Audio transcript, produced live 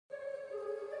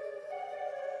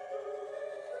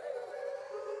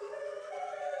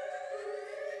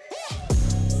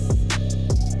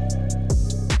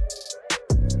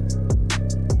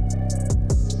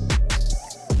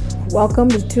Welcome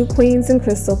to Two Queens and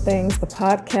Crystal Things, the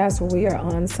podcast where we are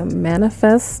on some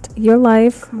manifest your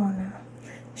life, Come on now.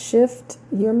 shift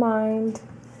your mind,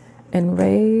 and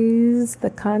raise the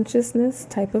consciousness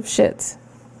type of shit.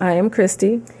 I am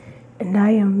Christy. And I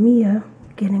am Mia,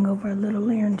 getting over a little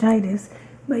laryngitis,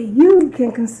 but you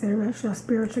can consider us your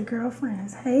spiritual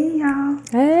girlfriends. Hey, y'all.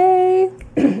 Hey.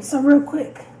 So real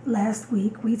quick, last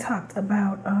week we talked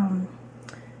about,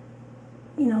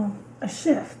 a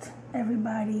shift.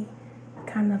 Everybody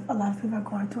a lot of people are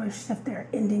going through a shift. They're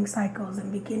ending cycles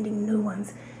and beginning new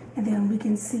ones. And then we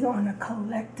can see on a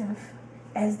collective,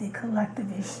 as the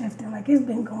collective is shifting, like it's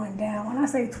been going down. When I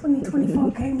say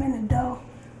 2024 came in the door.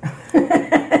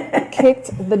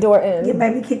 Kicked the door in. Yeah,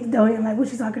 baby, kicked the door in. Like,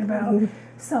 what you talking about?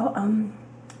 So,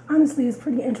 honestly, it's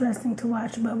pretty interesting to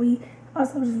watch. But we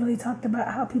also just really talked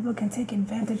about how people can take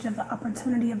advantage of the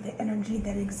opportunity of the energy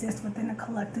that exists within a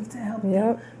collective to help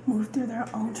them move through their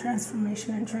own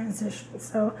transformation and transition.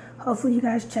 So, hopefully, you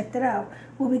guys checked it out.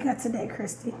 What we got today,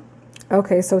 Christy?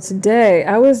 Okay, so today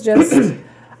I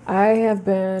have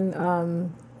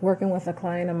been working with a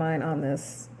client of mine on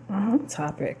this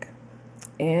topic.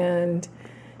 And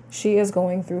she is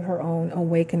going through her own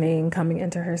awakening, coming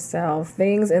into herself.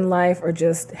 Things in life are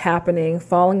just happening,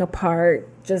 falling apart.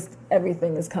 Just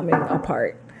everything is coming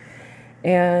apart.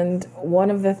 And one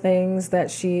of the things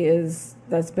that's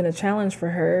been a challenge for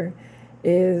her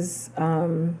is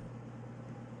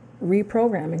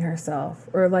reprogramming herself,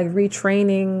 or like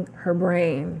retraining her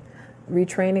brain,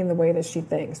 retraining the way that she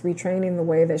thinks, retraining the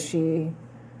way that she,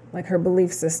 like her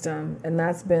belief system. And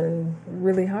that's been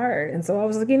really hard. And so I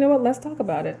was like, you know what, let's talk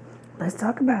about it. Let's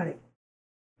talk about it.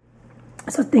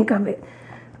 So think of it.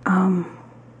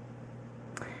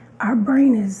 Our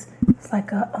brain it's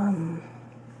like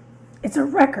it's a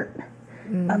record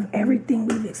of everything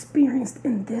we've experienced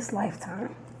in this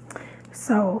lifetime.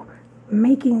 So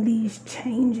making these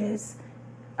changes,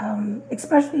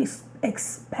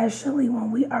 especially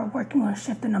when we are working on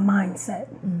shifting the mindset,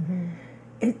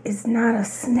 it's not a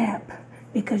snap,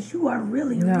 because you are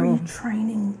really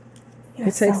retraining yourself.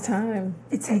 It takes time.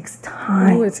 It takes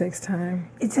time. Oh, it takes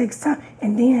time. It takes time.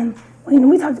 And then,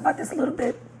 we talked about this a little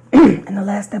bit in the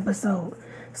last episode.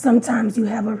 Sometimes you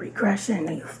have a regression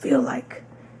and you feel like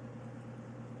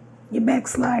you're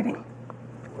backsliding.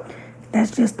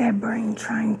 That's just that brain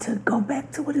trying to go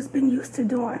back to what it's been used to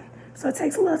doing. So it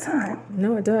takes a little time.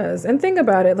 No, it does. And think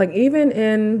about it. Like,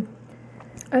 even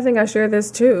I think I shared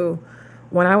this too,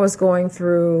 when I was going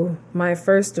through my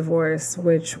first divorce,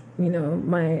 which,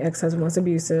 my ex-husband was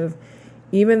abusive,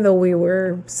 even though we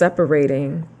were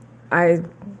separating, I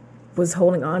was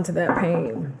holding on to that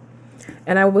pain.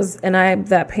 And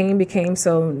that pain became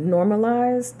so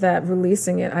normalized that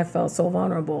releasing it, I felt so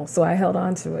vulnerable. So I held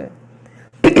on to it.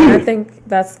 I think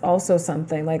that's also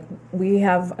something, like, we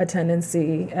have a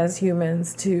tendency as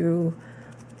humans to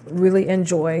really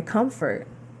enjoy comfort.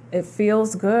 It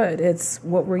feels good. It's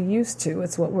what we're used to.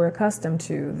 It's what we're accustomed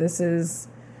to. This is,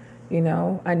 I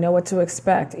know what to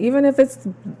expect, even if it's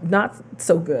not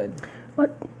so good.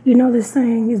 But, the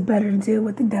saying is better to deal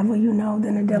with the devil you know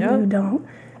than the devil you don't.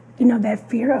 That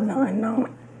fear of the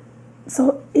unknown.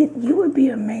 So you would be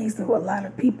amazed at what a lot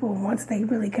of people, once they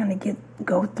really kind of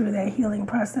go through that healing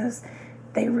process,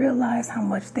 they realize how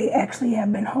much they actually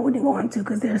have been holding on to,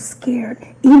 because they're scared.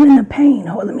 Even the pain.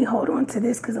 Let me hold on to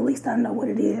this, because at least I know what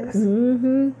it is.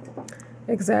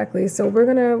 Exactly. So we're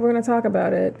gonna talk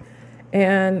about it,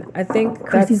 and I think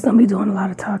Christy's gonna be doing a lot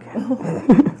of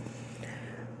talking.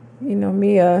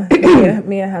 Mia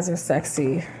has her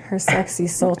sexy,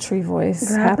 sultry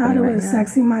voice. I thought it was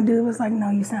sexy. My dude was like, "No,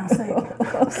 you sound sick."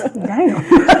 Damn.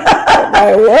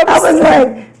 I was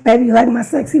like, "Baby, you like my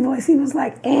sexy voice?" He was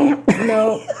like,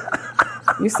 "No,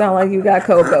 you sound like you got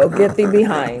cocoa. Get thee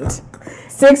behind.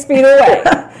 6 feet away."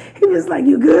 He was like,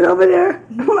 "You good over there?"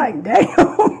 I'm like, "Damn."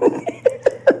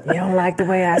 You don't like the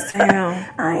way I sound.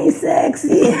 I ain't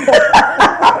sexy.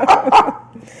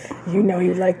 You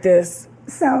like this.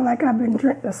 Sound like I've been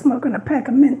smoking a pack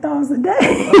of menthols a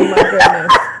day. Oh my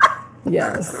goodness.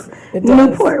 Yes, it does.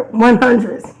 Newport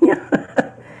 100s.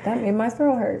 That made my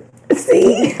throat hurt.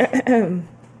 See?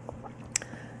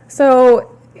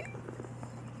 So,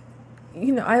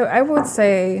 I would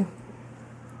say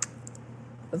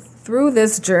through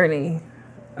this journey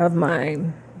of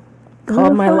mine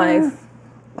called my life,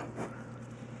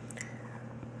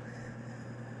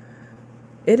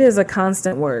 it is a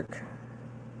constant work.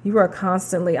 You are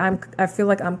constantly, I feel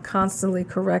like I'm constantly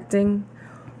correcting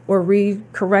or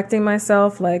re-correcting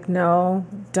myself. Like, no,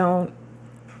 don't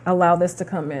allow this to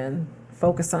come in.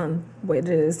 Focus on what it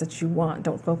is that you want.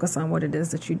 Don't focus on what it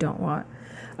is that you don't want.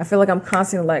 I feel like I'm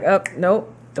constantly like, oh,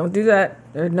 nope, don't do that.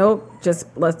 Or nope, just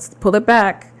let's pull it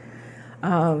back.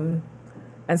 And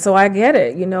so I get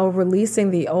it,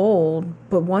 releasing the old.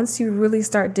 But once you really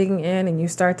start digging in and you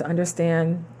start to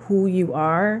understand who you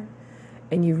are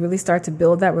and you really start to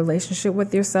build that relationship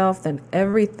with yourself, then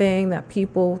everything that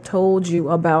people told you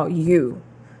about you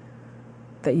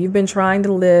that you've been trying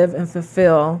to live and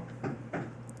fulfill,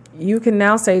 you can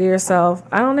now say to yourself,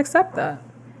 I don't accept that.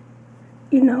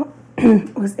 It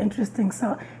was interesting.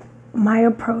 So my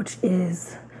approach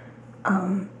is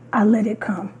I let it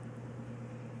come.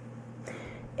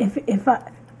 If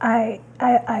I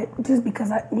just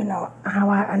because I know how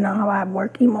I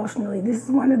work emotionally, this is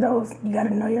one of those, you got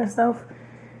to know yourself.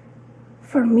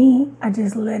 For me, I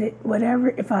just let it, whatever,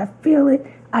 if I feel it,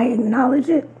 I acknowledge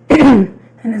it, and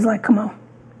it's like, come on.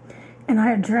 And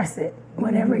I address it,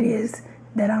 whatever it is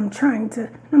that I'm trying to.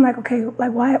 I'm like, okay,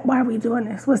 like, why are we doing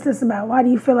this? What's this about? Why do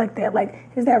you feel like that? Like,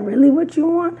 is that really what you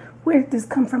want? Where did this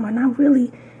come from? And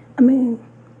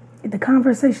the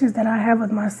conversations that I have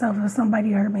with myself, if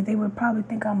somebody heard me, they would probably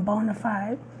think I'm bona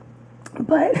fide.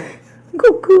 But,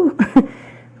 cuckoo.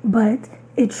 But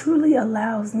it truly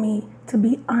allows me to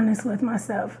be honest with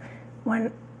myself.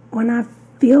 When I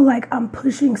feel like I'm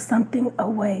pushing something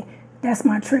away, that's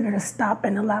my trigger to stop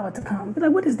and allow it to come. Be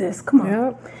like, what is this? Come on.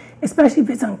 Yep. Especially if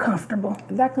it's uncomfortable.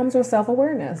 That comes with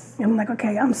self-awareness. I'm like,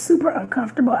 okay, I'm super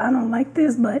uncomfortable. I don't like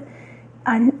this, but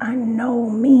I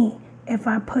know me. If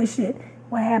I push it,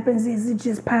 what happens is it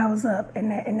just piles up,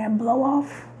 and that blow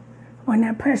off, when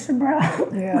that pressure,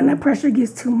 when that pressure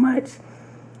gets too much,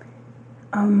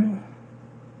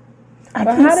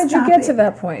 But how did you get to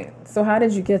that point? So how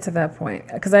did you get to that point?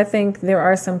 Because I think there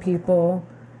are some people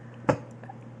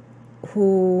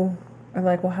who are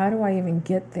like, well, how do I even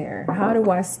get there? How do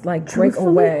I break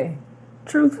away?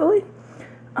 Truthfully,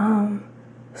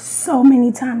 so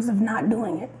many times of not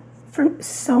doing it, for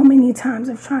so many times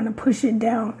of trying to push it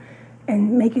down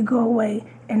and make it go away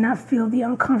and not feel the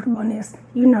uncomfortableness.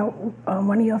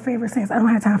 One of your favorite sayings, I don't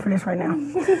have time for this right now.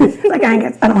 I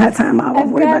don't have time.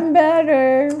 I've gotten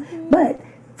better. But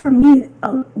for me,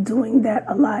 doing that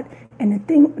a lot, and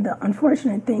the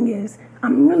unfortunate thing is,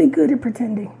 I'm really good at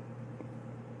pretending.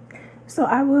 So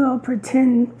I will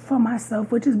pretend for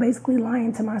myself, which is basically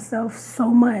lying to myself so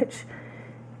much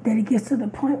that it gets to the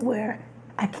point where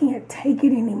I can't take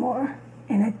it anymore.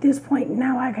 And at this point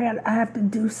now, I have to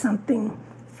do something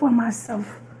for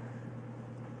myself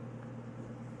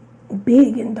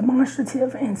big and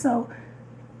demonstrative. And so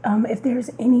if there's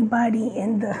anybody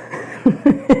in the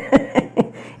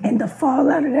and the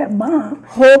fallout of that bomb,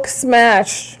 Hulk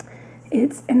smash.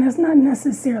 And that's not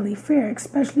necessarily fair,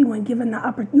 especially when given the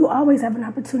opportunity. You always have an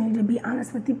opportunity to be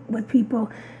honest with people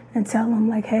and tell them,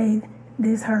 like, hey,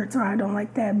 this hurts, or I don't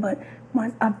like that. But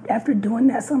after doing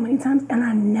that so many times, and I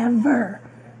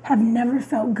have never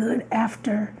felt good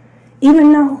after,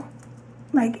 even though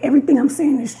like everything I'm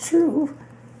saying is true,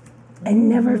 it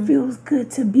never feels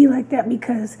good to be like that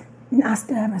because I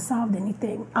still haven't solved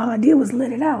anything. All I did was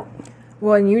let it out.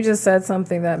 Well, and you just said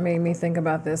something that made me think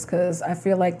about this, because I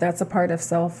feel like that's a part of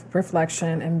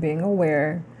self-reflection and being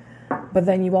aware. But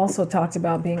then you also talked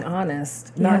about being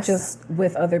honest, not just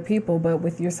with other people, but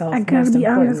with yourself. I gotta be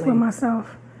honest with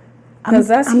myself. Because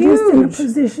that's huge. I'm just in a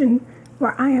position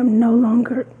where I am no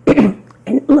longer,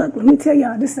 and look, let me tell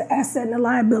y'all, this is an asset and a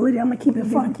liability. I'm gonna keep it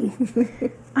funky.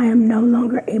 I am no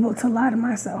longer able to lie to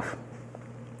myself.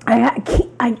 I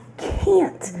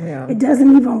can't. Yeah. It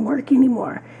doesn't even work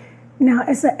anymore. Now,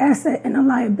 it's an asset and a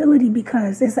liability,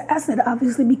 because it's an asset,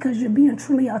 obviously, because you're being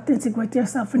truly authentic with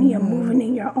yourself and you're moving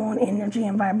in your own energy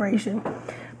and vibration.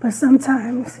 But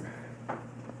sometimes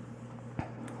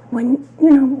when,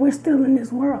 we're still in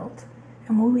this world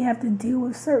and when we have to deal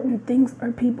with certain things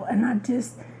or people, and not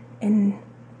just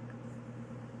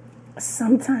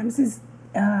sometimes it's,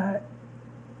 I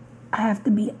have to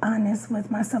be honest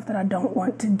with myself that I don't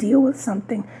want to deal with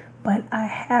something, but I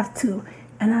have to.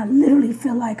 And I literally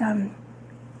feel like I'm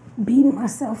beating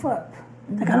myself up.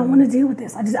 Like, I don't want to deal with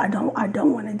this. I don't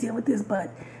want to deal with this. But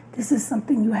this is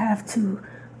something you have to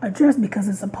address because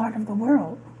it's a part of the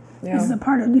world. Yeah. This is a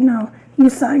part of, you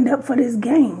signed up for this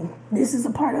game. This is a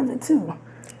part of it too.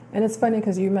 And it's funny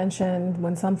because you mentioned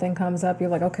when something comes up, you're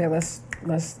like, okay, let's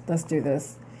do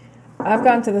this. I've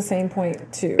gotten to the same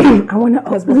point too.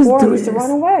 Because before I used to run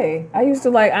away. I used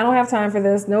to I don't have time for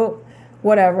this. Nope.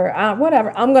 Whatever. I'm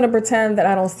going to pretend that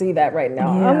I don't see that right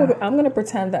now. Yeah. I'm going to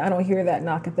pretend that I don't hear that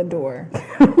knock at the door.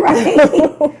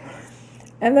 Right.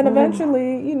 And then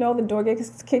eventually, the door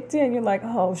gets kicked in. You're like,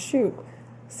 oh, shoot.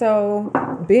 So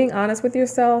being honest with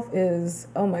yourself is,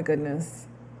 oh, my goodness,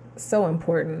 so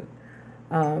important.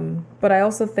 But I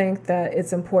also think that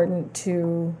it's important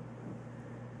to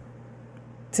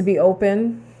to be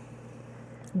open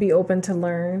to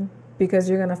learn, because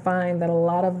you're going to find that a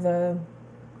lot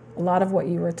of what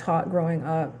you were taught growing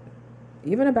up,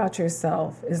 even about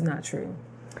yourself, is not true.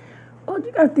 Well,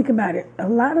 you got to think about it.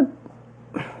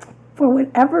 For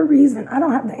whatever reason, I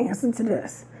don't have the answer to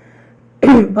this,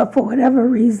 but for whatever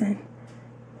reason,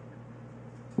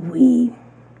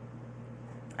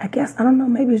 I guess, I don't know,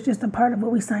 maybe it's just a part of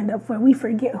what we signed up for. We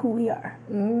forget who we are.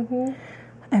 Mm-hmm.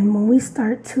 And when we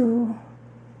start to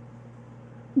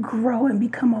grow and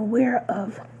become aware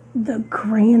of the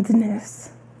grandness,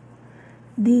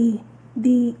 the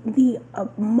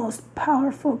most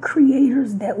powerful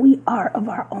creators that we are of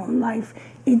our own life,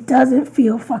 it doesn't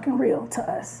feel fucking real to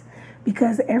us,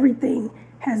 because everything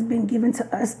has been given to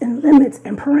us in limits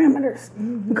and parameters.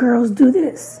 Mm-hmm. Girls do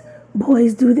this,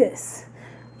 boys do this.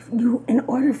 In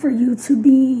order for you to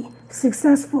be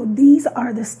successful, these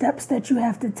are the steps that you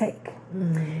have to take.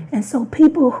 Mm-hmm. And so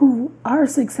people who are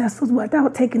successful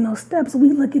without taking those steps,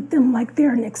 we look at them like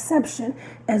they're an exception,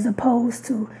 as opposed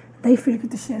to they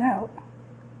figured the shit out.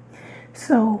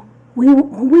 So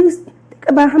when we think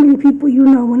about how many people,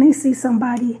 when they see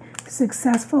somebody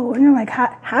successful and they're like,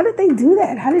 how did they do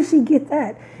that? How did she get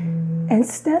that? Mm-hmm.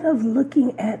 Instead of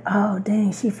looking at, oh,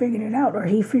 dang, she figured it out or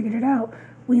he figured it out,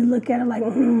 we look at it like,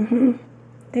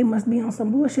 they must be on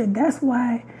some bullshit. That's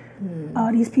why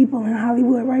all these people in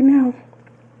Hollywood right now,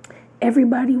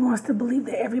 everybody wants to believe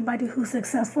that everybody who's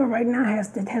successful right now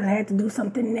has had to do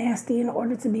something nasty in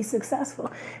order to be successful.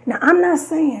 Now, I'm not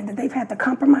saying that they've had to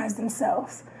compromise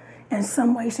themselves in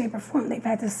some way, shape, or form. They've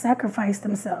had to sacrifice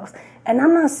themselves. And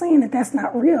I'm not saying that that's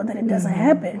not real, that it doesn't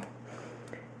happen.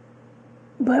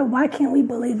 But why can't we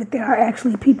believe that there are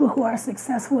actually people who are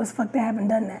successful as fuck that haven't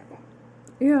done that?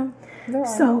 Yeah, there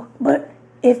are. So, but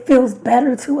it feels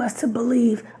better to us to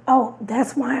believe, oh,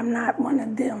 that's why I'm not one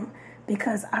of them.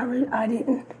 Because I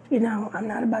didn't, I'm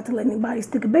not about to let anybody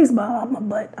stick a baseball out my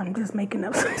butt. I'm just making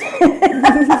up something.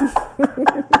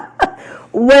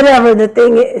 Whatever the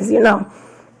thing is,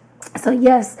 So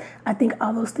yes, I think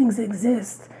all those things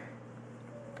exist.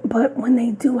 But when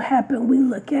they do happen, we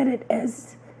look at it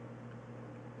as,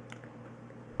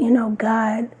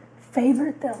 God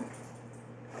favored them,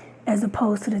 as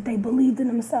opposed to that they believed in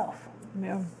themselves.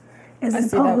 Yeah.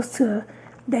 As opposed to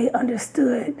they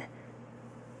understood,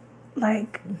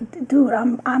 like, dude,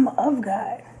 I'm of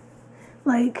God.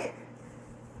 Like,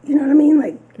 you know what I mean?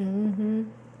 Like, mm-hmm.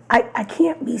 I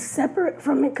can't be separate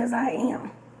from it because I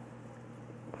am.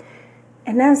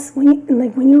 And that's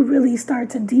when you really start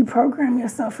to deprogram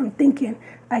yourself from thinking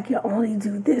I can only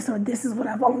do this, or this is what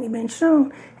I've only been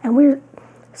shown. And we're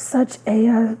such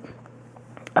a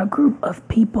group of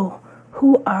people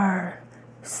who are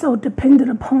so dependent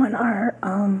upon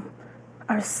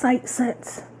our sight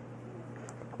sense.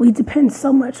 We depend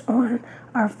so much on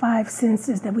our five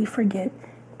senses that we forget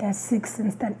that sixth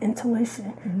sense, that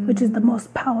intuition, mm-hmm. which is the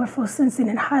most powerful sense, and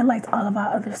it highlights all of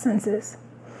our other senses.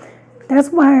 That's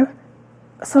why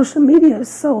social media is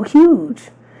so huge.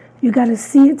 You got to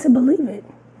see it to believe it.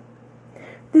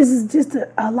 This is just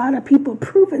a lot of people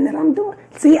proving that I'm doing.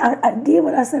 See, I did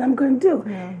what I said I'm going to do.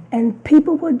 Yeah. And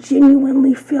people will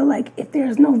genuinely feel like if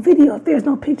there's no video, if there's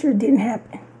no picture, it didn't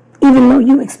happen. Even though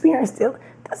you experienced it.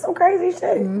 That's some crazy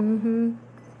shit. Mm-hmm.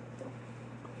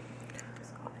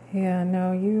 Yeah,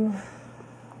 no, you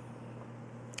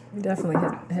definitely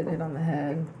hit it on the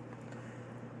head.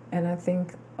 And I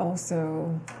think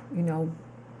also,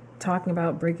 talking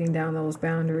about breaking down those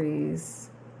boundaries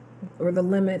or the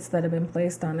limits that have been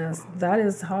placed on us, that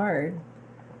is hard.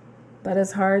 That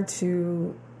is hard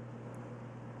to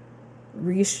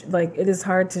it is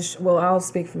hard to, I'll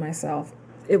speak for myself.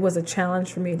 It was a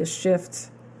challenge for me to shift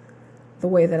the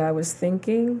way that I was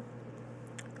thinking,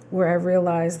 where I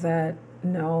realized that,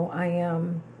 no, I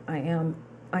am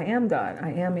God.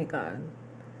 I am a God.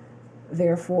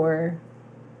 Therefore,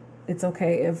 it's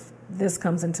okay if this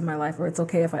comes into my life, or it's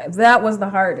okay if that was the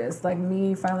hardest, like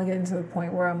me finally getting to the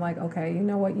point where I'm like, okay, you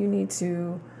know what, you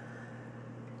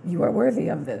are worthy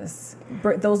of this.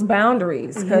 Those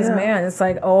boundaries, because man, it's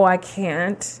like, oh, I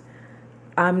can't,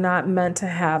 I'm not meant to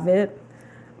have it.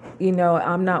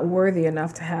 I'm not worthy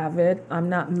enough to have it. I'm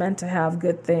not meant to have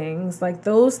good things. Like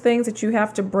those things that you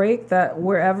have to break, that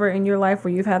wherever in your life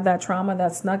where you've had that trauma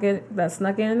that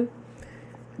snuck in,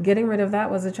 getting rid of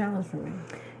that was a challenge for me.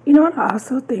 You know what I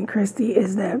also think, Christy,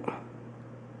 is that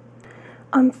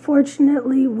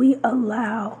unfortunately we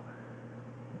allow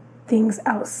things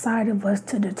outside of us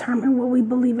to determine what we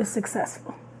believe is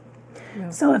successful. Yeah.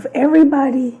 So if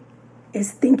everybody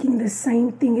is thinking the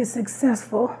same thing is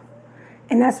successful,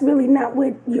 and that's really not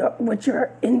what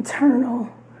your internal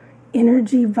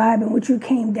energy, vibe, and what you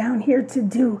came down here to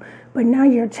do. But now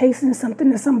you're chasing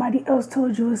something that somebody else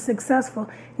told you was successful.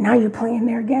 Now you're playing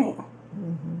their game.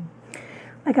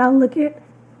 Like I look at,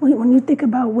 when you think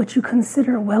about what you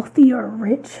consider wealthy or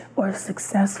rich or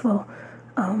successful,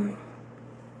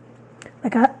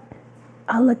 like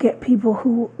I look at people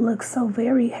who look so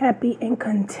very happy and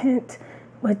content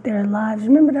with their lives.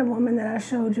 Remember that woman that I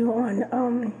showed you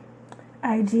on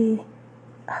IG?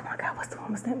 Oh my God, what's the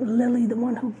woman's name? Lily, the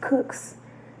one who cooks.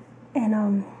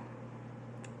 And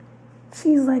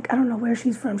she's like, I don't know where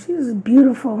she's from. She's a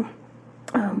beautiful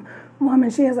woman.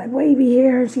 She has like wavy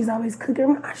hair. She's always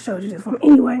cooking. I showed you this one.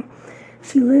 Anyway,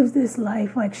 she lives this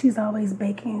life like she's always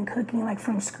baking and cooking like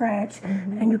from scratch.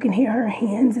 And you can hear her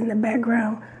hands in the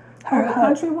background. Her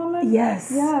country woman?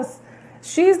 Yes. Yes.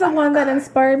 She's the one that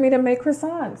inspired me to make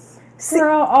croissants.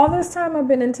 Girl, all this time I've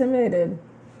been intimidated.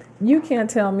 You can't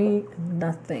tell me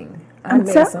nothing. I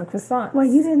made some croissants. Well,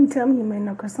 you didn't tell me you made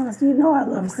no croissants. You know I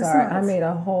love croissants. Sorry, I made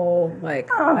a whole,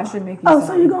 I should make you some. Oh,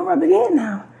 so you're going to rub it in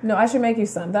now? No, I should make you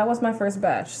some. That was my first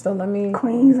batch, so let me...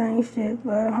 Queens ain't shit,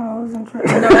 but hoes and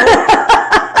tricks. No,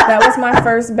 that was my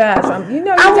first batch.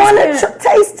 I want a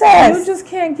taste test. You just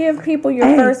can't give people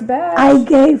your first batch.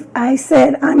 I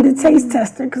said I'm the taste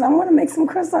tester because I want to make some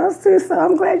croissants too, so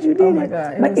I'm glad you did it. Oh my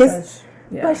God.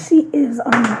 But she is,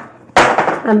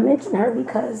 I mentioned her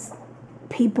because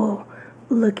people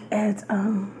look at,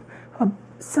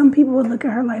 some people would look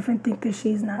at her life and think that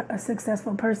she's not a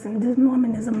successful person. This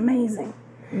woman is amazing.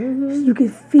 You can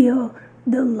feel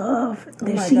the love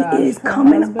that she is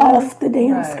coming off the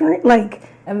damn screen.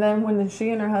 And then when she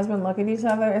and her husband look at each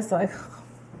other, it's like...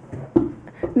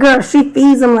 Girl, she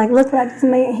feeds him like, look what I just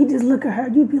made. And he just look at her.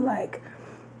 You'd be like...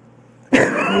 He's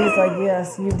like,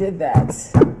 yes, you did that.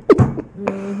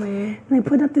 And they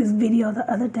put up this video the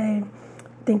other day.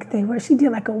 She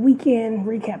did like a weekend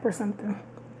recap or something.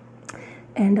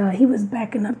 And he was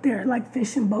backing up there like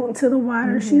fishing, boating to the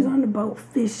water. She's on the boat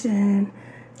fishing.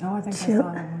 Oh, I think I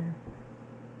saw that one.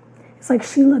 It's like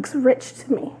she looks rich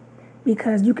to me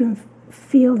because you can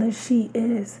feel that she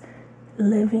is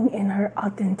living in her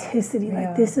authenticity. Yeah.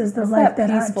 Like this is the life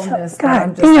that I chose.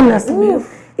 God damn, that's beautiful.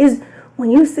 Is when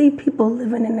you see people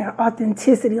living in their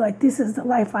authenticity, like this is the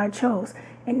life I chose,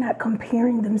 and not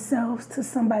comparing themselves to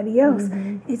somebody else.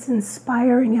 It's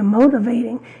inspiring and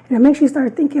motivating, and it makes you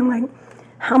start thinking like,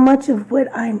 how much of what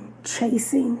I'm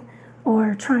chasing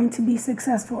or trying to be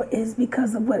successful is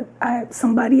because of what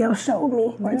somebody else showed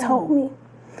me or told me.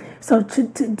 So to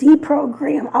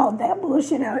deprogram all that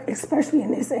bullshit out, especially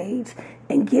in this age,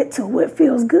 and get to what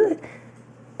feels good,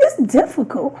 it's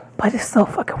difficult, but it's so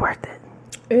fucking worth it.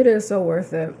 It is so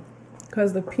worth it.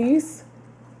 Because the peace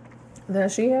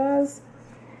that she has...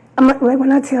 like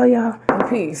when I tell y'all... The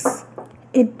peace.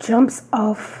 It jumps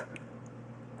off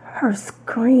her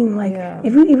screen. Like,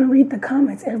 if you even read the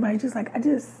comments, everybody's just like, I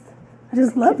just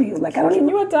love you. Like, I don't Can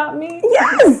you adopt me?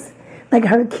 Yes! Like,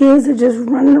 her kids are just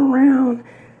running around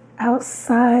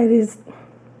outside is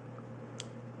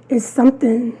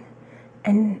something.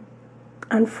 And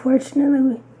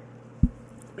unfortunately,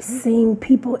 seeing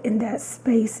people in that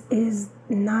space is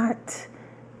not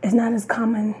as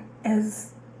common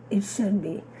as it should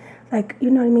be. Like, you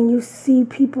know what I mean? You see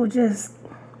people just...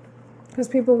 Because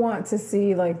people want to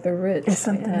see, like, the rich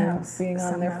and else. Being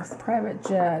on their private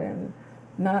jet and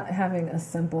not having a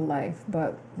simple life,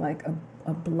 but, like,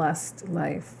 a blessed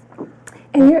life.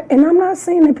 And I'm not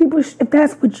saying that people, if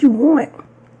that's what you want,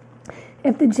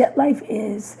 if the jet life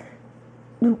is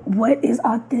what is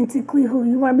authentically who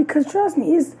you are, because trust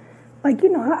me, it's like, you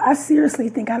know, I seriously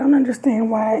think I don't understand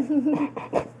why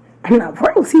I'm not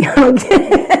royalty. I don't get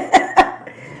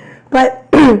it.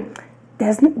 But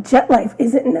jet life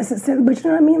isn't necessary. But you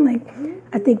know what I mean? Like,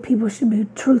 I think people should be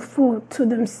truthful to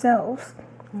themselves.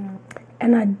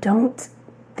 And I don't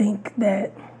think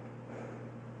that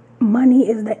money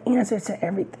is the answer to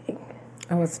everything.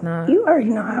 Oh, it's not. You already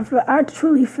know. I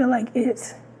truly feel like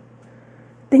it's...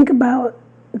 Think about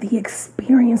the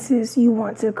experiences you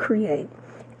want to create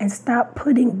and stop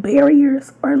putting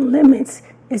barriers or limits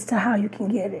as to how you can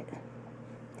get it.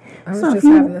 I was just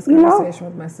having this conversation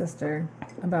with my sister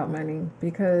about money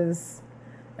because,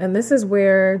 and this is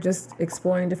where just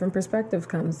exploring different perspectives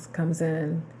comes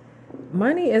in.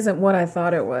 Money isn't what I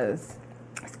thought it was.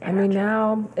 I mean,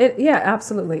 now,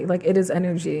 absolutely. Like, it is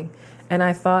energy. And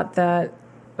I thought that,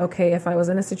 okay, if I was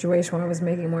in a situation where I was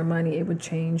making more money, it would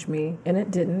change me. And it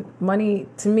didn't. Money,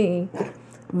 to me,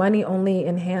 money only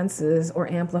enhances or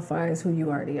amplifies who you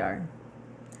already are.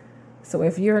 So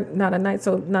if you're not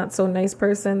not so nice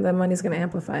person, then money's going to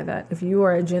amplify that. If you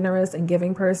are a generous and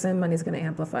giving person, money's going to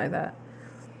amplify that.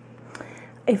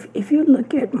 If you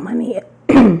look at money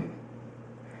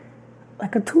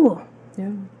like a tool.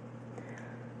 Yeah.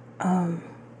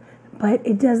 But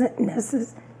it doesn't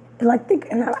necessarily,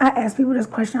 and I ask people this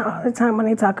question all the time when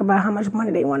they talk about how much money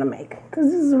they want to make.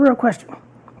 Because this is a real question.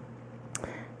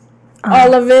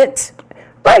 All of it.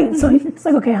 Right. So it's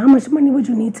like, okay, how much money would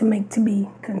you need to make to be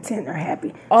content or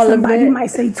happy? All of it. Somebody might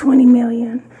say 20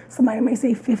 million. Somebody might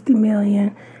say 50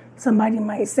 million. Somebody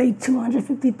might say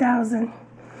 250,000.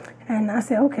 And I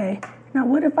say, okay, now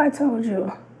what if I told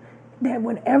you that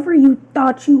whatever you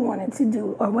thought you wanted to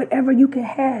do or whatever you could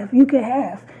have,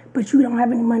 but you don't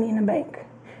have any money in the bank?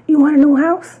 You want a new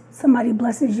house? Somebody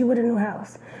blesses you with a new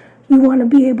house. You want to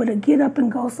be able to get up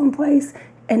and go someplace,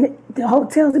 and the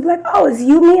hotels will be like, oh, it's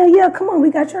you, Mia? Yeah, come on,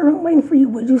 we got your room waiting for you.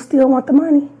 Would you still want the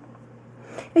money?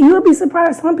 And you'll be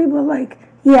surprised. Some people are like,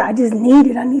 yeah, I just need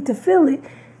it. I need to feel it.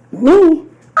 Me,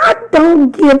 I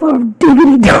don't give a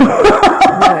diggity dog.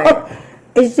 Right.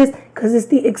 It's just because it's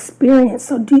the experience.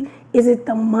 So is it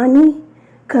the money?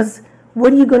 Because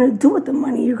what are you going to do with the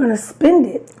money? You're going to spend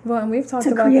it. Well, and we've talked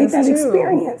to about create this that too.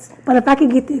 experience. But if I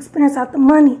could get the experience out the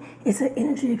money, it's an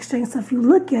energy exchange. So if you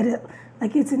look at it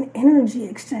like it's an energy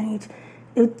exchange,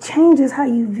 it changes how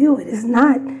you view it. It's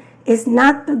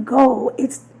not the goal.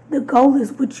 The goal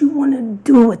is what you want to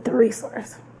do with the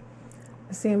resource.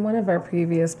 See, in one of our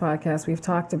previous podcasts, we've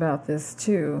talked about this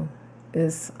too,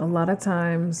 is a lot of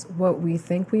times what we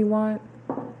think we want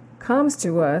comes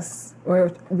to us,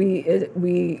 or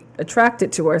we attract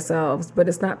it to ourselves, but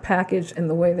it's not packaged in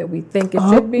the way that we think it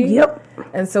should be. Yep.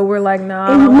 And so we're like, no, I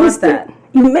don't want that.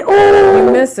 You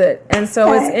miss it. And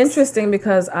so it's interesting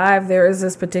because there is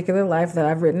this particular life that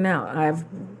I've written out. I've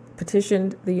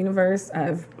petitioned the universe.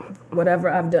 I've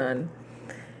done.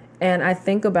 And I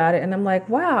think about it and I'm like,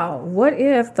 wow, what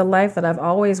if the life that I've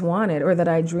always wanted or that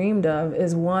I dreamed of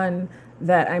is one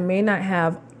that I may not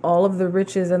have all of the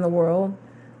riches in the world,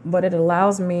 but it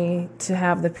allows me to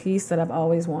have the peace that I've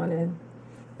always wanted.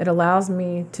 It allows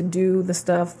me to do the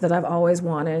stuff that I've always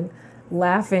wanted,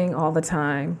 laughing all the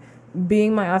time,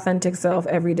 being my authentic self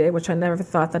every day, which I never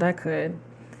thought that I could,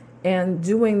 and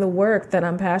doing the work that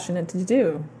I'm passionate to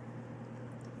do.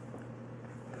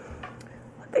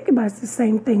 I think about it's the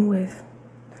same thing with,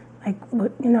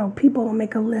 people will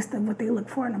make a list of what they look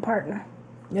for in a partner.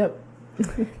 Yep.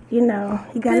 He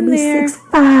got to be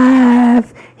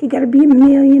 6'5", he got to be a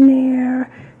millionaire,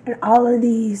 and all of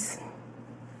these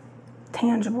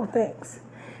tangible things.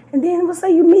 And then we'll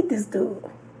say you meet this dude.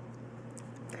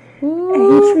 Ooh.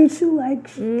 And he treats you like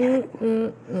shit.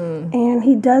 And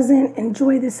he doesn't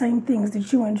enjoy the same things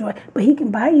that you enjoy. But he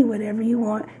can buy you whatever you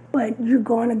want, but you're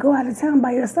going to go out of town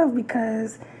by yourself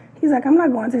because he's like, I'm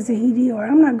not going to Tahiti, or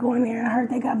I'm not going there. I heard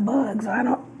they got bugs, or I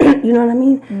don't, you know what I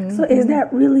mean? Mm-hmm. So is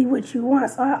that really what you want?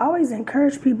 So I always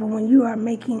encourage people when you are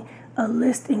making a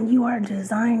list and you are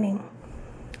designing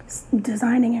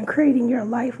and creating your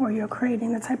life, or you're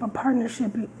creating the type of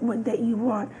partnership that you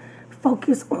want,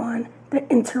 focus on the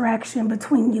interaction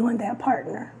between you and that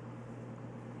partner.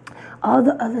 All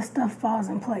the other stuff falls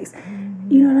in place.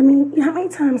 Mm-hmm. You know what I mean? How many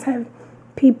times have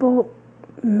people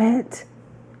met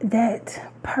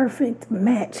that perfect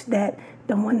match, that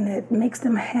the one that makes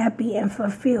them happy and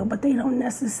fulfilled, but they don't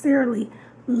necessarily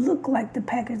look like the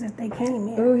package that they came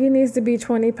in? Oh, he needs to be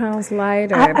 20 pounds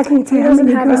lighter. I can tell how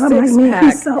many girls, I'm like, man,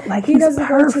 he's so, like, he doesn't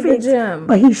perfect, go to the gym,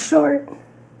 but he's short.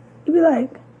 You'd be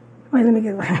like, wait, let me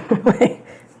get it.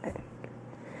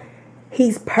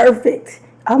 He's perfect.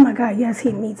 Oh my God, yes,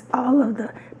 he meets all of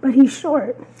but he's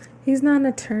short. He's not an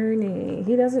attorney.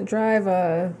 He doesn't drive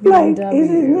a BMW. Like, is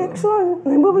his neck short?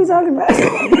 Like, what are we talking about?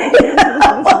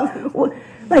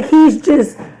 Like, he's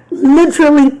just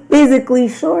literally physically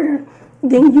shorter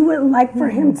than you would like for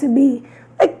him to be.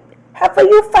 Like, how for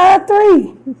you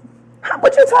 5'3"?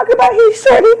 What you talking about? He's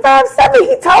short. He's 5'7".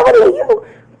 He's taller than you.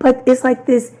 But it's like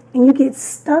this, and you get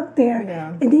stuck there,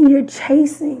 and then you're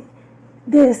chasing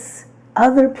this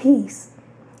other piece.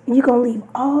 And you're going to leave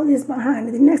all this behind.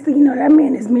 And the next thing you know, that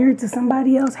man is married to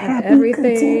somebody else, happy, everything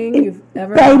content. You've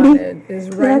ever wanted is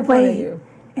right in front of you.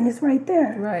 And it's right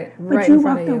there. Right But you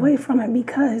walked away from it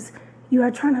because you are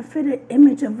trying to fit an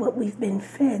image of what we've been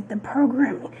fed, the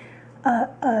programming.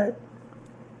 A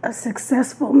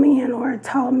successful man or a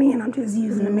tall man, I'm just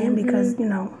using a man because,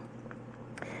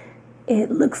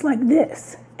 it looks like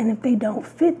this. And if they don't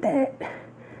fit that,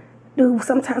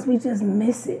 sometimes we just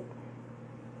miss it.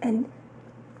 And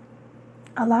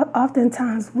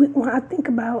oftentimes, when I think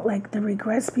about like the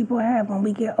regrets people have when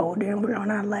we get older and we're on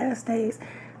our last days,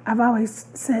 I've always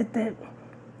said that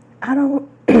I don't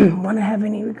want to have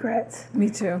any regrets. Me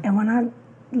too. And when I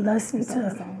listen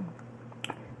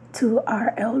to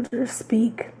our elders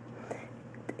speak,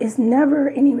 it's never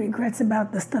any regrets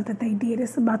about the stuff that they did.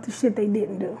 It's about the shit they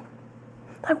didn't do.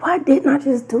 Like, why didn't I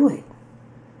just do it?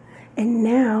 And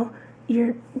now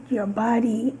your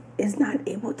body is not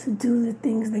able to do the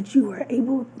things that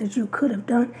you could have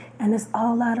done, and it's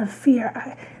all out of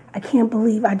fear. I can't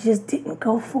believe I just didn't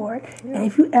go for it. Yeah. And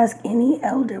if you ask any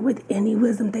elder with any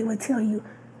wisdom, they would tell you,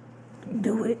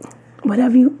 do it.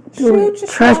 Whatever you do,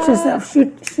 trust yourself.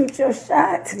 Shoot your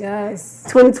shot. Yes.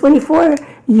 2024,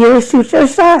 year shoot your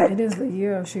shot. It is the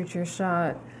year of shoot your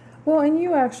shot. Well, and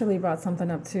you actually brought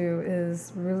something up too,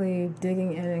 is really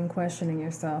digging in and questioning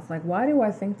yourself. Like, why do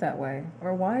I think that way?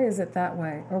 Or why is it that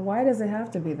way? Or why does it have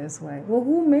to be this way? Well,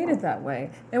 who made it that way?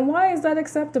 And why is that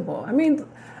acceptable? I mean,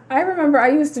 I remember I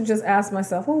used to just ask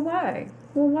myself, well, why?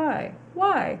 Well, why?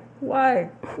 Why?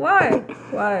 Why? Why?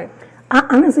 Why? I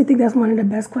honestly think that's one of the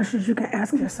best questions you can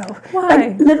ask yourself. Why?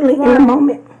 Like, literally in the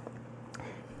moment.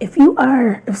 If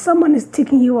someone is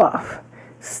ticking you off,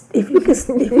 if you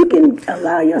can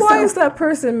allow yourself. Why is that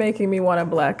person making me want to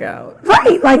black out?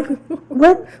 Right, like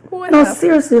what? What no, happened?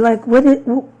 seriously, like why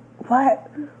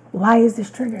is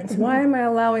this triggering to me? Why am I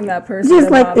allowing that person Just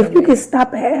to like bother if you me? can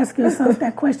stop and ask yourself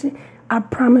that question, I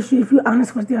promise you, if you're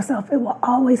honest with yourself, it will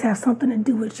always have something to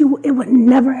do with you. It would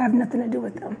never have nothing to do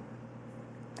with them.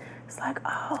 It's like,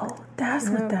 oh, that's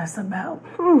what that's about.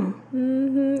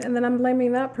 Mm-hmm. And then I'm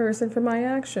blaming that person for my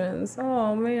actions.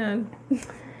 Oh, man.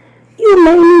 You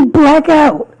made me black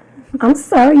out. I'm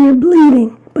sorry you're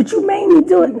bleeding, but you made me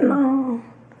do it. No.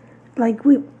 Like,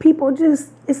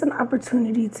 it's an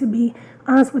opportunity to be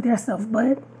honest with yourself.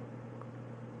 But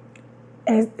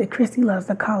as Christy loves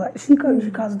to call it, she calls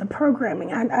it the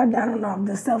programming. I don't know,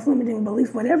 the self-limiting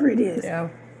beliefs, whatever it is. Yeah.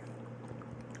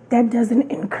 That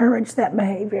doesn't encourage that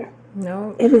behavior.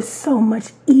 No. It is so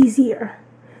much easier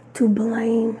to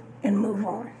blame and move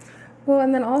on. Well,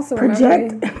 and then also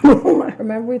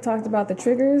remember we talked about the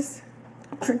triggers?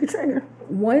 Trigger.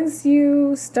 Once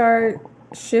you start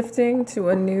shifting to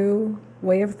a new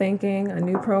way of thinking, a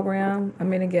new program, I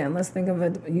mean, again, let's think of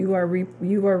it, you are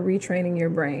retraining your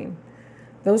brain.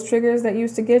 Those triggers that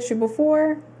used to get you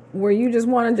before, where you just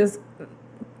want to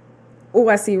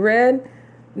I see red.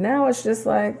 Now it's just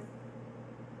like,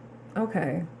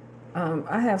 okay,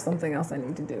 I have something else I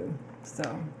need to do.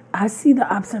 So I see the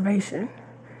observation.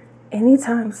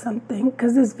 Anytime something,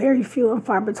 because there's very few and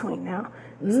far between now.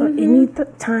 So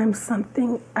anytime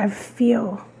something I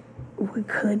feel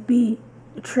could be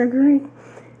triggering,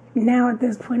 now at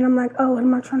this point I'm like, oh, what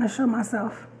am I trying to show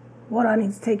myself? What I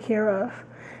need to take care of?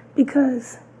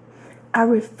 Because I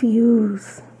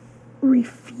refuse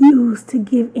to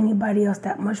give anybody else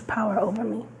that much power over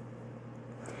me.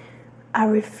 I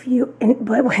refuse,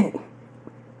 but wait.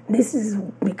 This is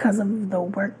because of the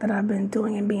work that I've been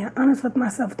doing and being honest with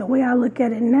myself. The way I look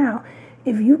at it now,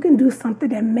 if you can do something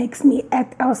that makes me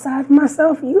act outside of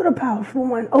myself, you're the powerful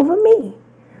one over me.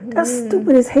 That's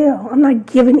stupid as hell. I'm not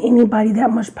giving anybody that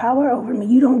much power over me.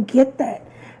 You don't get that.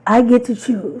 I get to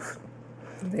choose.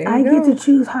 I get to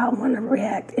choose how I want to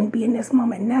react and be in this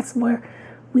moment. And that's where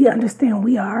we understand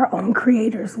we are our own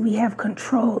creators. We have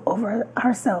control over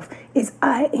ourselves. It's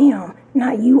I am,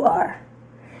 not you are.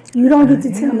 You don't get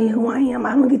to tell me who I am.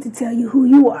 I don't get to tell you who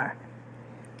you are.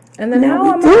 And then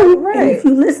now we do. Right. And if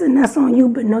you listen, that's on you.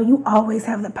 But no, you always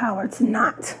have the power to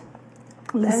not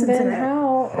listen to that. And then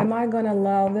how am I going to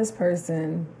allow this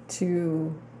person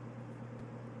to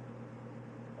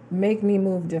make me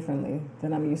move differently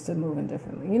than I'm used to moving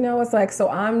differently? You know, it's like, so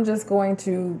I'm just going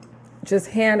to just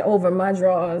hand over my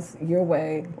drawers your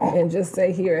way and just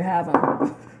say, here, have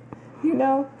them. You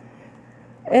know?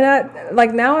 And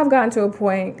now I've gotten to a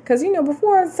point, because, you know,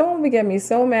 before someone would get me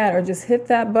so mad or just hit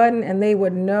that button and they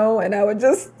would know, and I would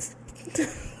just...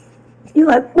 You're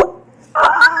like, what?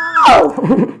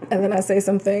 Oh! And then I say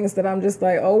some things that I'm just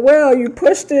like, oh, well, you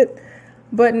pushed it.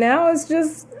 But now it's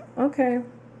just, okay,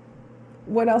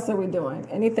 what else are we doing?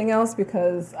 Anything else?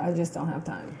 Because I just don't have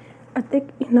time. I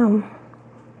think, you know,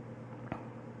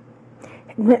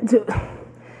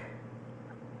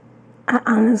 I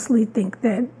honestly think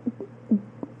that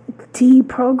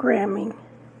deprogramming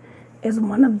is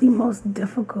one of the most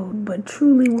difficult, but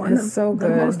truly one of the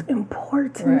most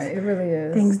important it really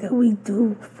is. Things that we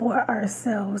do for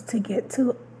ourselves to get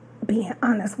to being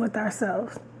honest with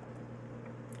ourselves.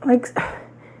 Like,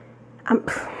 and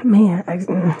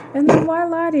then why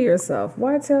lie to yourself?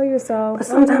 Why tell yourself? But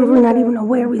sometimes we're not even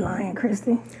aware we're lying,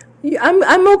 Christy.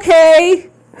 I'm okay.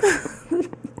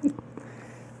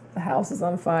 The house is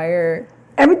on fire.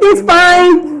 Everything's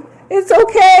fine. It's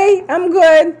okay. I'm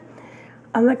good.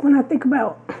 I'm like, when I think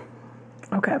about,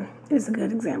 okay, it's a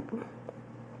good example.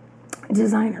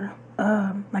 Designer,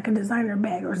 like a designer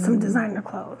bag or some designer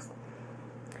clothes.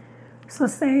 So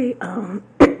say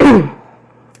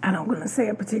I don't want to say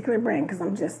a particular brand because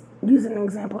I'm just using an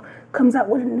example, comes out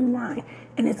with a new line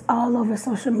and it's all over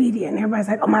social media and everybody's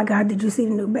like, oh my God, did you see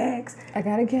the new bags? I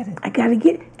gotta get it. I gotta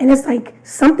get it. And it's like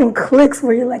something clicks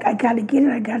where you're like, I gotta get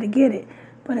it, I gotta get it.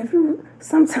 But if you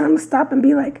sometimes stop and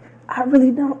be like, I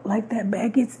really don't like that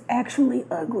bag, it's actually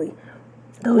ugly.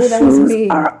 Those shoes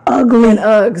are ugly. And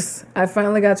Uggs. I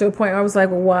finally got to a point where I was like,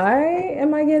 why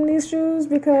am I getting these shoes?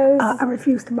 Because I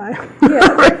refuse to buy them.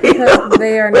 Yeah, because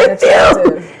they are not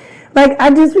attractive. Like, I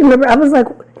just remember, I was like,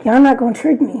 y'all not going to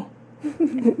trick me.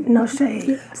 No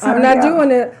shade. Sorry, I'm not y'all.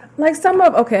 doing it. Like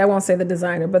I won't say the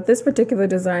designer, but this particular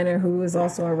designer who is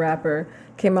also a rapper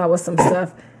came out with some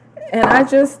stuff. And I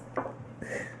just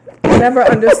never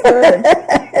understood.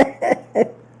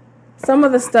 Some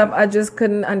of the stuff I just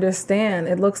couldn't understand.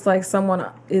 It looks like someone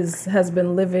has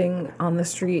been living on the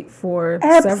street for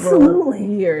several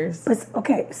years. But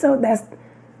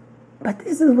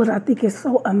this is what I think is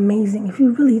so amazing. If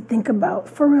you really think about,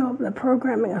 for real, the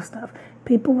programming of stuff,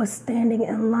 people were standing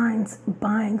in lines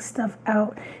buying stuff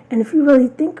out. And if you really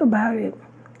think about it,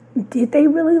 did they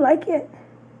really like it?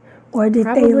 Or did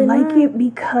they like it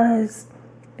because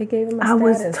it gave them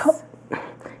a status?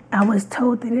 I was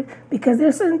told that because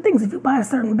there's certain things, if you buy a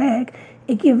certain bag,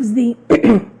 it gives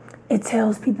it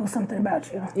tells people something about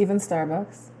you. Even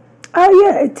Starbucks. Oh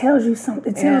yeah, it tells you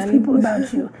something. It tells people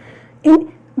about you.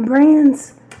 And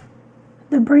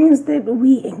the brands that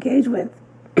we engage with,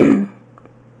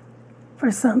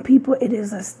 for some people, it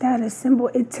is a status symbol.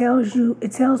 It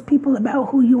tells people about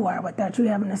who you are without you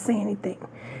having to say anything.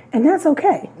 And that's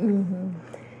okay. Mm-hmm.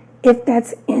 If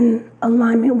that's in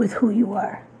alignment with who you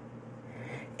are.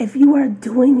 If you are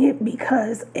doing it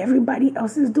because everybody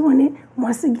else is doing it,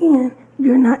 once again,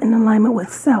 you're not in alignment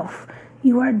with self.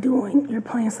 You're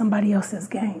playing somebody else's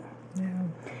game. Yeah.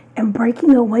 And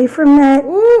breaking away from that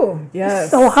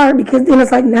is so hard because then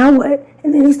it's like, now what?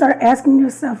 And then you start asking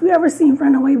yourself, you ever seen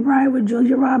Runaway Bride with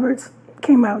Julia Roberts?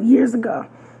 Came out years ago.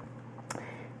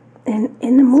 And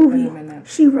in the movie,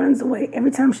 she runs away. Every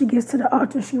time she gets to the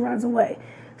altar, she runs away.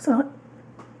 So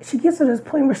she gets to this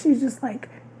point where she's just like,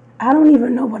 I don't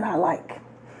even know what I like.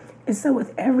 And so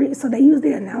so they use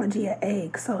the analogy of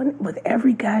eggs. So with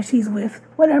every guy she's with,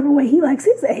 whatever way he likes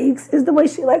his eggs is the way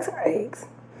she likes her eggs.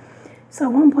 So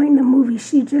at one point in the movie,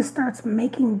 she just starts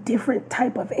making different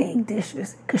type of egg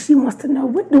dishes because she wants to know,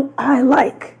 what do I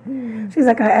like? She's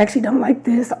like, I actually don't like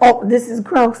this. Oh, this is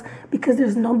gross, because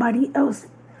there's nobody else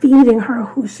feeding her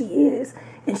who she is.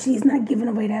 And she's not giving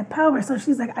away that power. So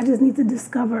she's like, I just need to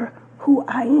discover who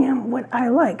I am, what I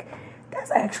like.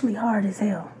 That's actually hard as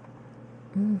hell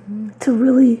to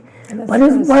really, but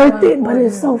it's worth it, but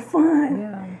it's so fun.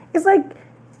 Yeah. It's like,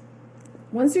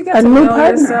 once you get to know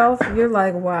yourself, you're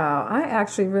like, wow, I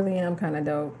actually really am kind of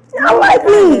dope. I like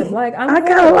me. Like, I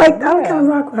kind of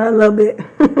rock with her a little bit.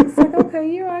 It's like,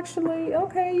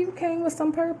 okay, you came with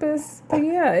some purpose. But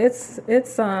yeah, it's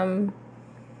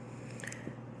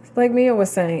like Mia was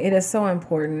saying, it is so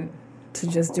important to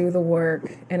just do the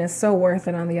work, and it's so worth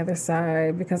it on the other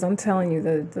side, because I'm telling you,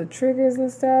 the triggers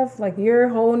and stuff, like your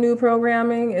whole new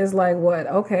programming is like, what?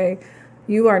 Okay,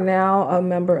 you are now a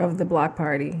member of the block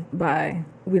party. Bye.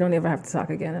 We don't ever have to talk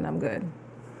again, and I'm good.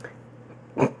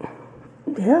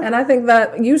 Yeah. And I think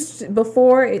that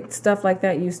stuff like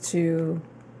that used to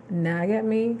nag at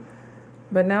me,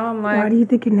 but now I'm like, why do you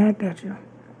think it nagged at you?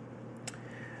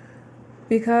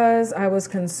 Because I was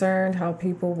concerned how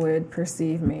people would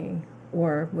perceive me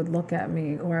or would look at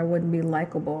me, or I wouldn't be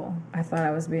likable. I thought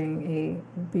I was being a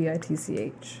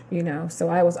bitch, So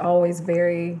I was always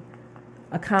very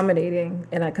accommodating,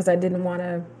 and because I didn't want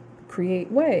to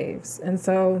create waves. And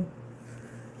so,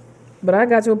 but I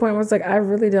got to a point where it's like, I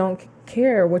really don't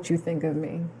care what you think of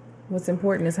me. What's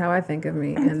important is how I think of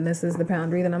me, and this is the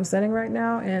boundary that I'm setting right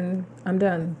now, and I'm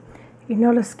done.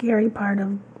 The scary part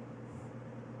of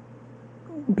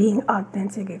being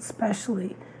authentic,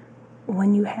 especially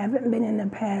when you haven't been in the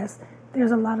past,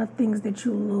 there's a lot of things that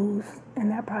you lose in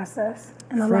that process.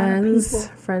 And a lot of people,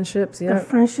 friendships, yeah. The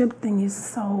friendship thing is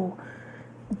so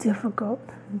difficult.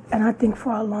 And I think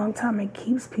for a long time it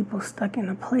keeps people stuck in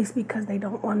a place because they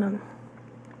don't want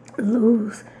to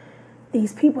lose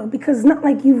these people. Because it's not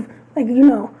like it's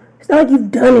not like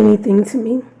you've done anything to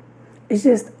me. It's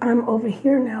just, I'm over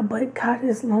here now, but God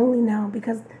is lonely now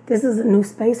because this is a new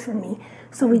space for me.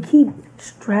 So we keep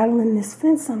straddling this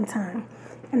fence sometime.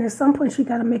 And at some point, you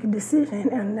got to make a decision.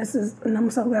 And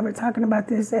I'm so glad we're talking about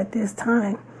this at this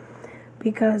time,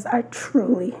 because I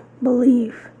truly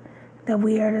believe that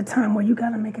we are at a time where you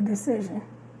got to make a decision.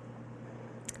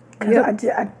 Because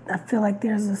I feel like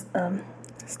there's this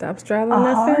stop straddling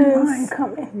that fence. Hard line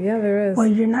coming. Yeah, there is. Where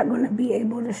you're not going to be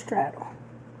able to straddle.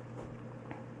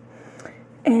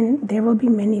 And there will be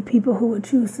many people who would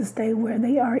choose to stay where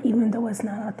they are, even though it's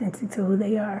not authentic to who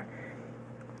they are.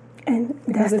 And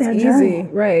Because that's it's their easy, journey.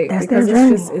 right? That's Because their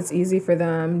journey. it's easy for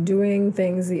them. Doing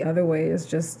things the other way is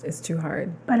just, it's too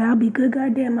hard. But I'll be good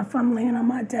goddamn if I'm laying on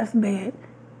my deathbed,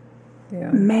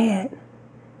 Yeah. mad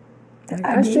Like,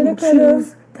 I shoulda, didn't coulda.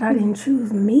 choose. That I didn't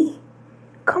choose me.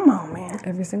 Come on, man.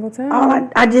 Every single time.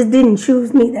 I just didn't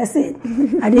choose me. That's it.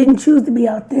 I didn't choose to be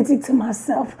authentic to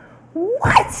myself.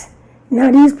 What? Now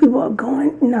these people are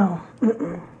going. No.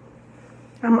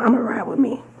 I'm gonna ride with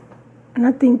me, and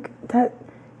I think that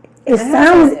it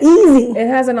sounds easy. It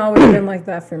hasn't always been like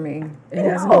that for me. It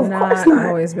has of course not.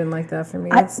 always been like that for me.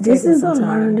 It's This taken is some a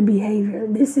time. learned behavior.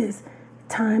 This is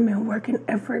time and work and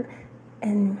effort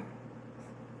and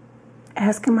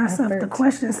asking myself the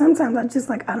question. Sometimes I just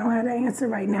like, I don't have the answer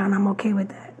right now, and I'm okay with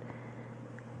that.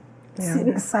 Yeah. Sit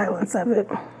in the silence of it.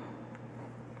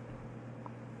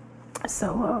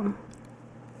 So,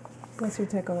 What's your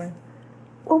takeaway?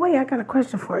 well, wait, I got a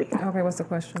question for you. Okay, what's the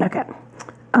question? Okay.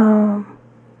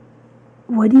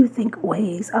 What do you think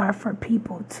ways are for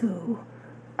people to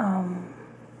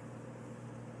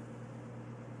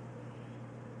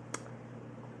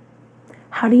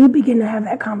how do you begin to have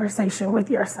that conversation with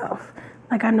yourself?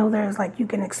 Like, I know there's like you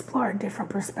can explore different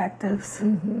perspectives.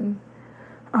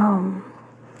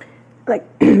 Like,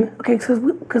 okay,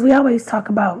 because we always talk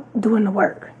about doing the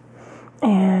work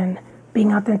and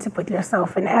being authentic with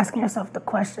yourself and asking yourself the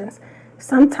questions.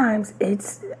 Sometimes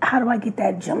it's, how do I get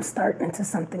that jump start into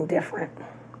something different?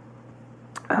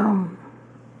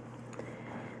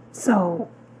 So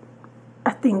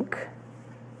I think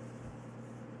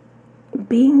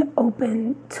being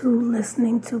open to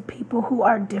listening to people who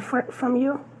are different from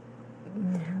you,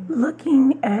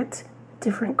 looking at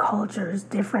different cultures,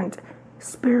 different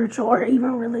spiritual or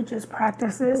even religious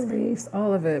practices. Beliefs,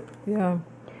 all of it. Yeah.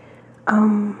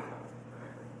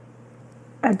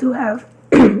 I do have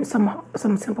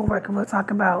some simple work we'll talk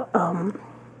about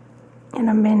in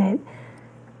a minute.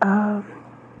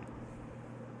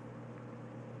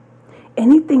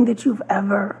 Anything that you've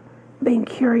ever been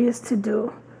curious to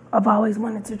do, I've always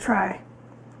wanted to try,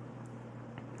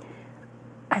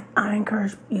 I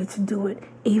encourage you to do it,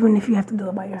 even if you have to do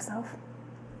it by yourself.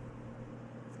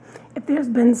 If there's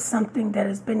been something that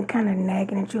has been kind of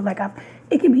nagging at you, like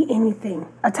it could be anything,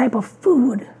 a type of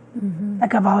food.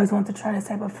 Like I've always wanted to try this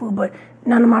type of food, but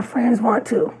none of my friends want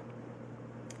to.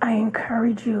 I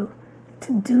encourage you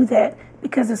to do that,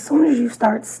 because as soon as you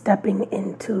start stepping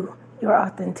into your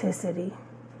authenticity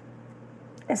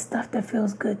and stuff that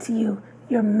feels good to you,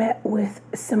 you're met with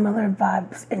similar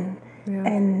vibes and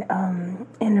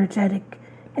energetic,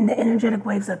 and the energetic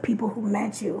waves of people who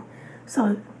match you.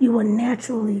 So you will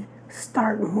naturally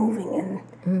start moving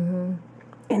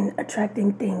and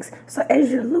attracting things. So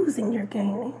as you're losing, you're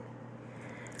gaining.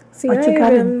 See, But you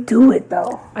gotta do it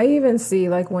though. I even see,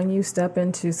 like, when you step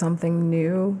into something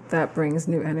new, that brings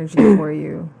new energy for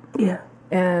you. Yeah.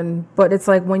 But it's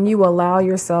like when you allow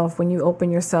yourself, when you open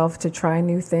yourself to try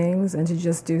new things and to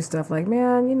just do stuff like,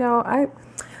 man,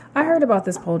 I heard about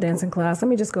this pole dancing class. Let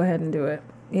me just go ahead and do it.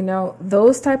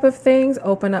 Those type of things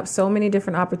open up so many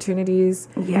different opportunities.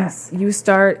 Yes. You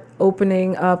start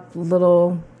opening up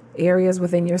little areas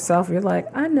within yourself. You're like,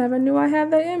 I never knew I had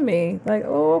that in me. Like,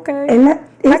 oh, okay. And that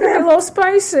I can be a little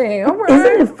spicy. All right.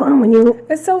 isn't it fun when you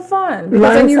It's so fun. Because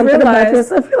learn then you something about realize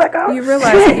yourself? You're like, oh, you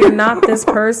realize that you're not this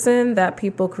person that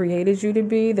people created you to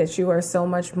be, that you are so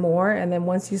much more. And then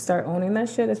once you start owning that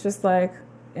shit, it's just like,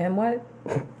 and what?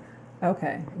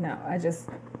 Okay, no,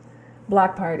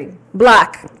 Black party.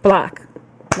 Black.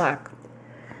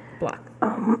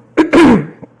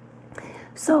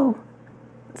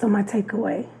 So my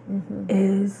takeaway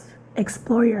is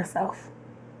explore yourself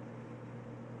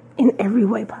in every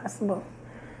way possible.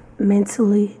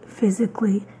 Mentally,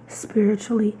 physically,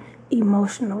 spiritually,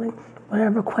 emotionally.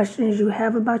 Whatever questions you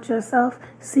have about yourself,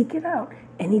 seek it out.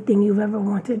 Anything you've ever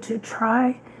wanted to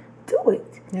try, do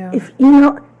it.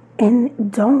 Yeah.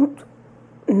 And don't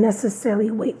necessarily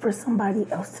wait for somebody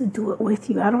else to do it with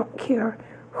you. I don't care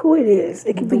who it is.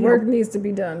 It can The be work needs to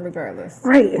be done regardless.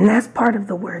 right, and that's part of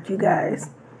the work, you guys.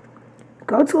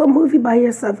 Go to a movie by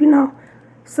yourself.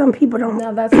 Some people don't.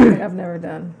 Now, that's something I've never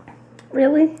done.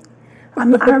 Really?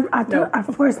 I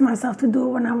forced myself to do it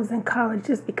when I was in college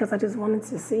just because I just wanted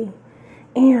to see.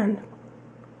 And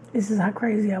this is how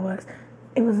crazy I was.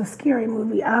 It was a scary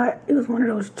movie. It was one of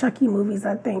those Chucky movies,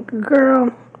 I think.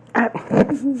 Girl,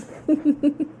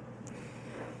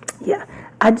 yeah.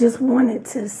 I just wanted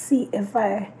to see if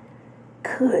I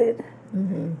could.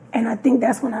 And I think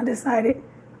that's when I decided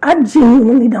I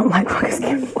genuinely don't like fucking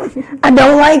scary movies. I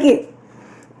don't like it.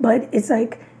 But it's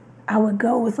like, I would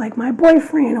go with like my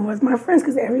boyfriend or with my friends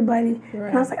because everybody, Right.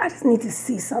 and I was like, I just need to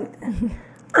see something.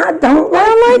 I don't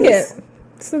like this. it.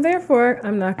 So therefore,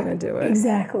 I'm not going to do it.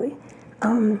 Exactly.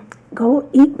 Go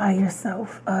eat by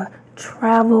yourself.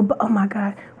 Travel. Oh my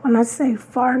God. When I say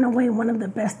far and away, one of the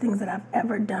best things that I've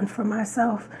ever done for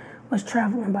myself was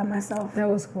traveling by myself. That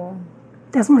was cool.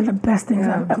 That's one of the best things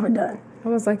I've ever done. I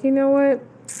was like, you know what?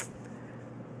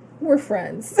 We're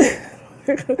friends.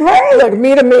 Right? Look,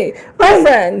 me to me. We're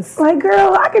friends. Like,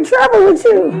 girl, I can travel with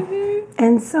you.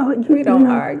 And so We don't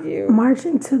argue.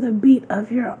 Marching to the beat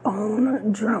of your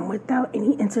own drum without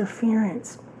any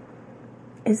interference.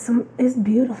 It's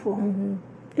beautiful.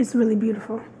 It's really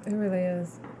beautiful. It really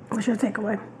is. What's your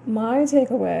takeaway? My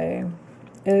takeaway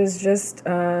is just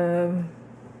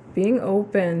being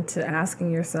open to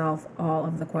asking yourself all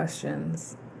of the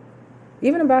questions,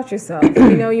 even about yourself.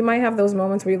 You might have those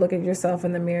moments where you look at yourself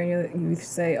in the mirror and you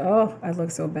say, oh, I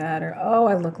look so bad, or oh,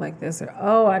 I look like this, or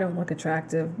oh, I don't look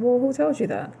attractive. Well, who told you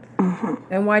that?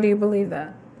 And why do you believe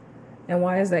that? And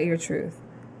why is that your truth?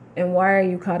 And why are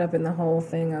you caught up in the whole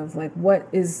thing of like,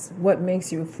 what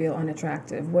makes you feel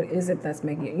unattractive? What is it that's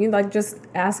making you like just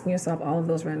asking yourself all of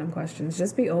those random questions?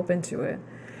 Just be open to it.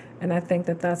 And I think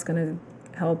that that's going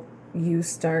to help you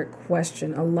start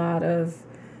question a lot of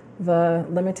the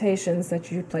limitations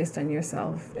that you placed on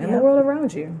yourself and the world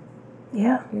around you.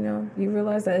 Yeah. You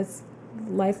realize that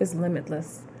life is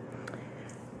limitless.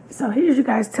 So here's you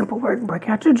guys' temple work. Break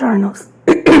out your journals.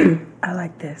 I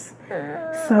like this.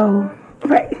 So,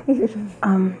 right.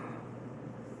 And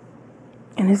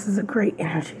this is a great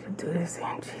energy to do this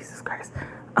in. Jesus Christ.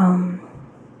 When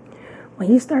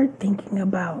you start thinking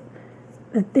about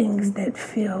the things that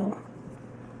feel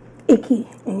icky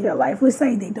in your life, let's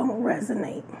say they don't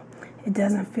resonate, it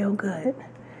doesn't feel good,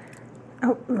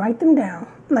 write them down.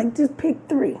 Like, just pick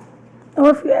 3. Or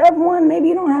if you have one, maybe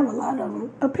you don't have a lot of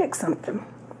them, or pick something.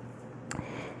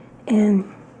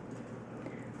 And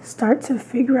start to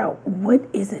figure out what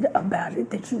is it about it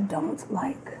that you don't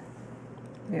like.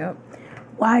 Yep.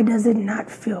 Why does it not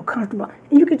feel comfortable?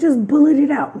 And you could just bullet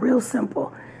it out real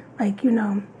simple. Like,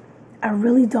 I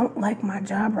really don't like my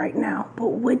job right now, but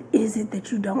what is it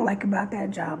that you don't like about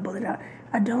that job? Bullet it out.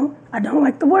 I don't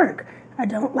like the work. I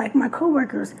don't like my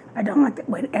coworkers. I don't like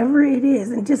whatever it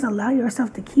is, and just allow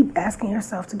yourself to keep asking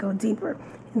yourself to go deeper.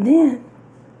 And then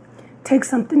take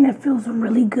something that feels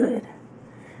really good,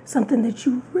 something that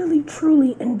you really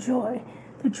truly enjoy,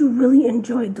 that you really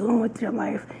enjoy doing with your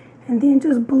life, and then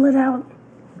just bullet out,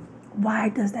 why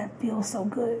does that feel so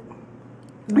good?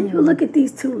 And you look at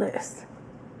these 2 lists,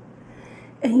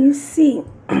 and you see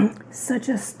such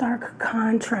a stark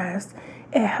contrast.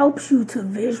 It helps you to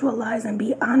visualize and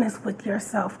be honest with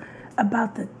yourself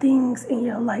about the things in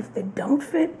your life that don't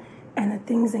fit and the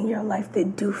things in your life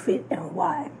that do fit and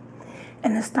why.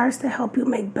 And it starts to help you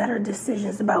make better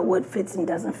decisions about what fits and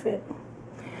doesn't fit.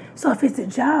 So if it's a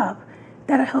job,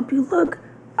 that'll help you look,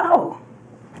 oh,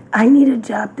 I need a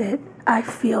job that I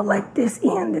feel like this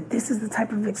in, that this is the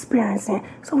type of experience in.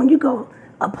 So when you go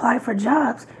apply for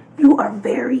jobs, you are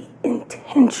very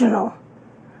intentional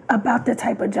about the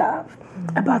type of job,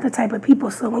 about the type of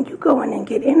people. So when you go in and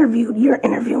get interviewed, you're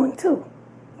interviewing too.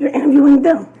 You're interviewing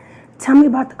them. Tell me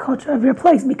about the culture of your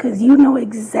place, because you know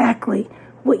exactly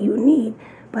what you need.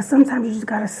 But sometimes you just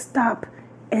got to stop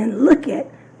and look at,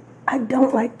 I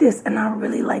don't like this and I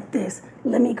really like this.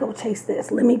 Let me go chase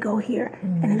this. Let me go here.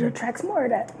 And it attracts more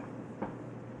of that.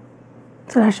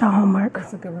 So that's your homework.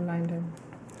 That's a good reminder.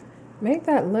 Make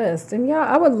that list. And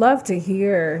I would love to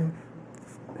hear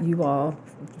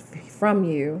from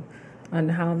you on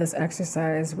how this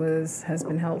exercise has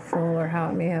been helpful or how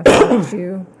it may have helped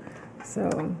you.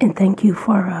 So. And thank you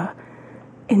for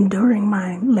enduring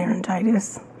my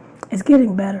laryngitis. It's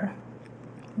getting better.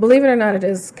 Believe it or not, it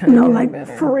is kind of getting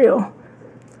better. For real.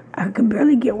 I could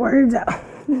barely get words out.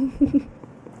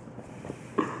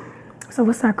 So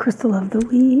what's our crystal of the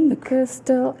week? The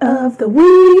crystal of the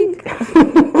week.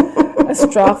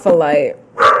 Astrophyllite.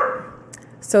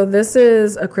 So this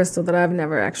is a crystal that I've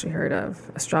never actually heard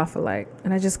of, astrophyllite,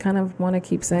 and I just kind of want to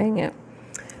keep saying it.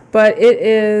 But it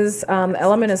is, the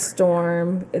element is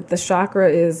storm. The chakra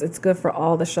it's good for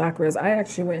all the chakras. I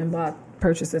actually went and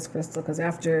purchased this crystal because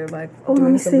after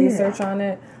doing some research on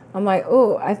it, I'm like,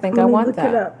 I think I want that.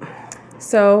 Let me look it up.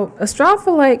 So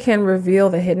astrophyllite can reveal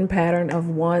the hidden pattern of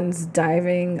one's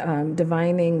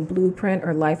divining blueprint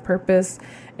or life purpose,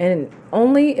 and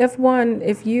only if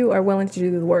you are willing to do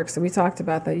the work. So we talked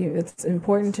about that. It's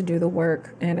important to do the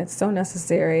work, and it's so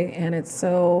necessary, and it's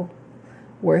so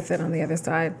worth it on the other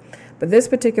side. But this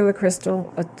particular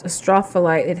crystal, a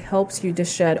strophalite, it helps you to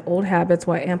shed old habits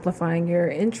while amplifying your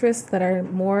interests that are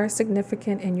more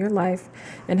significant in your life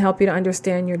and help you to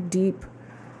understand your deep,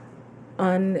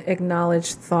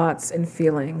 unacknowledged thoughts and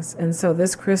feelings. And so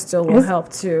this crystal will help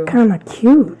to... kind of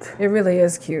cute. It really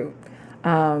is cute.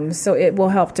 So it will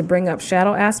help to bring up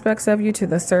shadow aspects of you to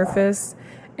the surface.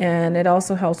 And it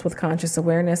also helps with conscious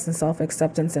awareness and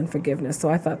self-acceptance and forgiveness. So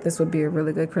I thought this would be a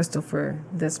really good crystal for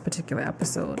this particular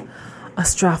episode. A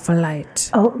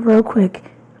strophalite. Oh, real quick.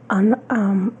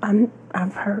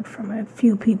 I've heard from a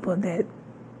few people that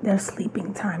their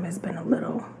sleeping time has been a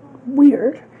little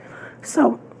weird.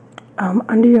 So,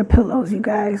 under your pillows, you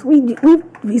guys,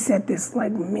 we said this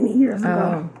like many years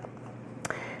ago.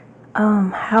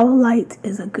 How light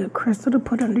is a good crystal to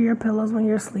put under your pillows when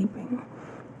you're sleeping?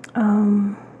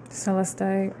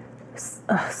 Celestite.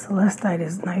 Celestite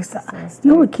is nice.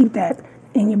 You would keep that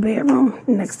in your bedroom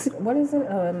next to... What is it?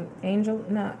 Angel?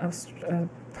 No,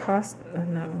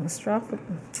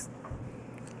 strophalite.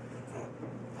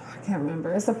 I can't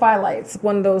remember. It's a phyllite. It's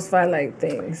one of those phyllite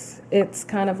things. It's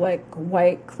kind of like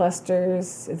white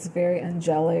clusters. It's very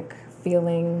angelic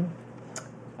feeling.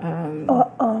 Our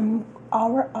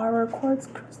quartz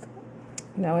crystal.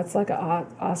 No, it's like a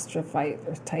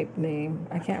ostrophyte type name.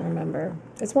 I can't remember.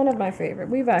 It's one of my favorite.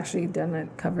 We've actually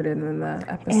covered it in the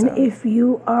episode. And if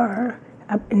you are,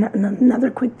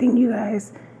 another quick thing, you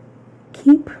guys,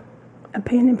 keep a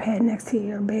pen and pad next to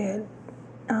your bed,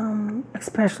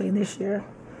 especially this year.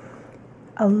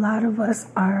 A lot of us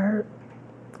are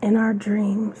in our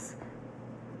dreams.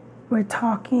 We're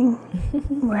talking.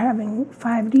 We're having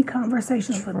 5D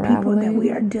conversations with people that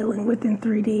we are dealing with in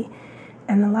 3D.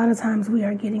 And a lot of times we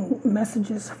are getting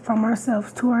messages from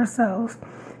ourselves to ourselves.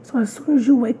 So as soon as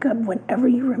you wake up, whenever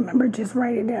you remember, just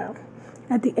write it down.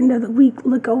 At the end of the week,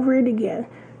 look over it again.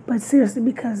 But seriously,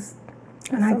 because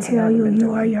when I tell you,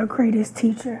 you are your greatest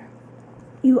teacher.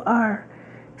 You are.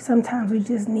 Sometimes we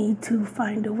just need to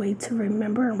find a way to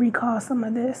remember and recall some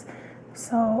of this.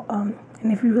 So,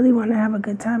 and if you really want to have a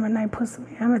good time at night, put some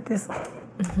amethyst.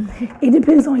 It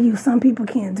depends on you. Some people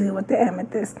can't deal with the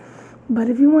amethyst. But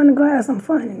if you want to go have some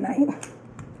fun at night,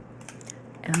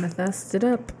 amethyst it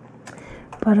up.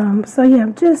 But so yeah,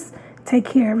 just take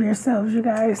care of yourselves, you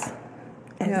guys.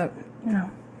 Yep. You know.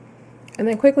 And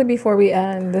then quickly before we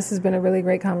end, this has been a really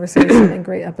great conversation and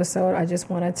great episode. I just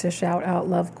wanted to shout out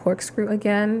Love Corkscrew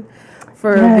again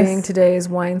for being today's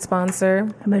wine sponsor.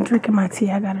 I've been drinking my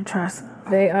tea. I gotta try some.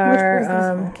 They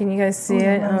are. Can you guys see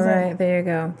it? All right, there you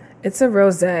go. It's a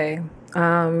rosé.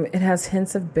 It has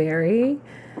hints of berry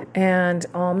and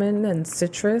almond and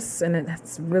citrus, and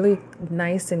it's really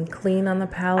nice and clean on the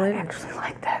palate. I actually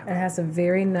like that. It has a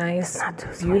very nice,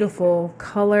 beautiful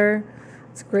color.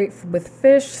 It's great with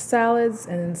fish, salads,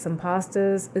 and some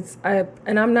pastas.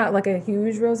 And I'm not like a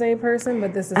huge rosé person,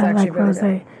 but this is actually really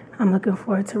good. I'm looking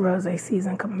forward to rosé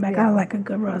season coming back. Yeah. I like a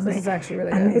good rosé. This is actually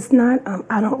really good. And it's not.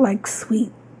 I don't like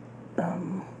sweet.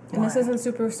 And this isn't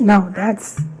super sweet. No,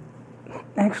 that's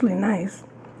actually nice.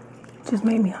 Just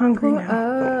made me hungry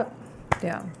now.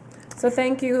 Yeah. So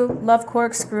thank you, Love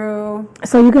Corkscrew.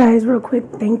 So you guys, real quick,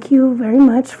 thank you very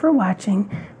much for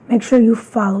watching. Make sure you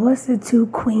follow us at Two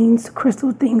Queens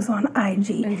Crystal Things on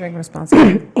IG. And drink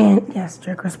responsibly. And yes,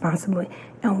 drink responsibly.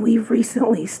 And we've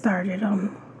recently started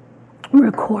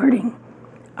recording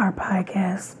our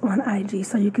podcast on IG,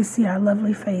 so you can see our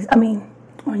lovely face. On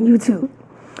YouTube,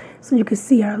 so you can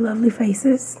see our lovely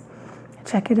faces.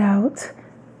 Check it out.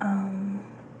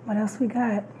 What else we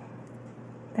got?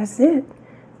 That's it.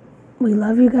 We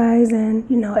love you guys, and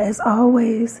as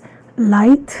always,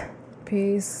 light,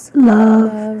 peace,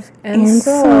 love and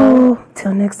soul.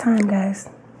 Till next time, guys.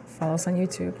 Follow us on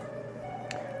YouTube.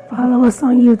 Follow us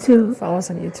on YouTube. Follow us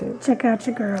on YouTube. Check out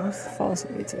your girls. Follow us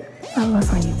on YouTube. Follow us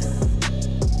on YouTube.